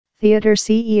Theatre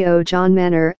CEO John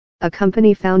Manor, a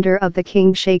company founder of the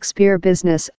King Shakespeare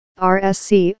Business,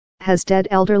 RSC, has dead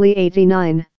elderly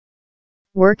 89.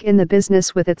 Work in the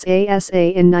business with its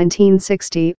ASA in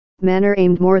 1960, Manor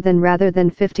aimed more than rather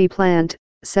than 50 planned,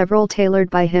 several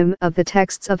tailored by him of the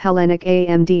texts of Hellenic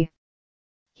AMD.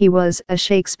 He was a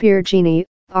Shakespeare Genie,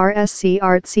 RSC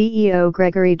Art CEO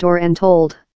Gregory Doran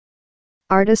told.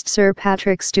 Artist Sir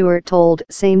Patrick Stewart told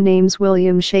same names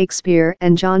William Shakespeare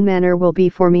and John Manor will be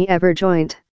for me ever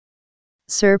joint.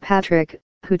 Sir Patrick,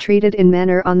 who treated in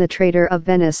Manor on the Traitor of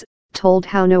Venice, told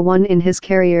how no one in his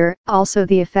career, also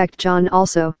the effect John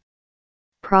also.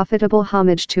 Profitable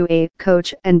homage to a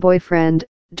coach and boyfriend,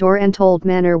 Doran told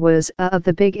Manor was of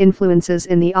the big influences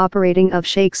in the operating of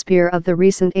Shakespeare of the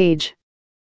recent age.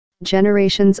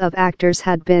 Generations of actors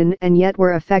had been and yet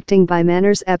were affecting by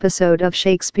Manor's episode of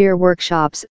Shakespeare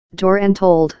workshops, Doran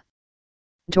told.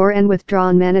 Doran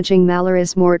withdrawn managing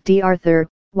Malory's Mort d'Arthur,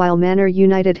 while Manor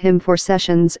united him for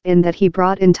sessions in that he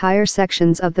brought entire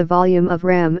sections of the volume of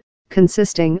Ram,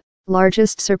 consisting,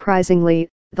 largest surprisingly,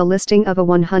 the listing of a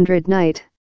 100 night.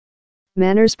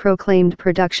 Manor's proclaimed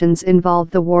productions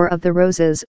involve The War of the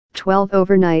Roses, 12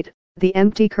 Overnight, The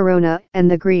Empty Corona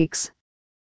and The Greeks.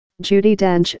 Judi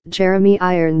Dench, Jeremy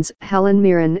Irons, Helen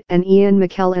Mirren and Ian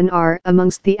McKellen are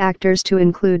amongst the actors to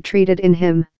include treated in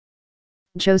him.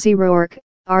 Josie Rourke,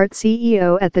 art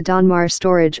CEO at the Donmar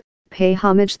Storage, pay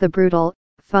homage the brutal,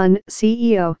 fun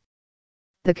CEO.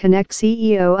 The Connect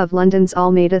CEO of London's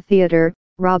Almeida Theatre,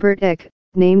 Robert Ick,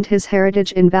 named his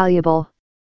heritage invaluable.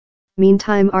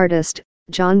 Meantime artist,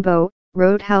 John Bow,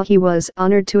 wrote how he was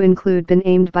honored to include been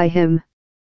aimed by him.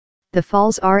 The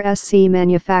Falls RSC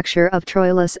manufacture of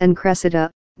Troilus and Cressida,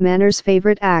 Manor's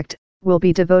favorite act, will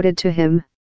be devoted to him.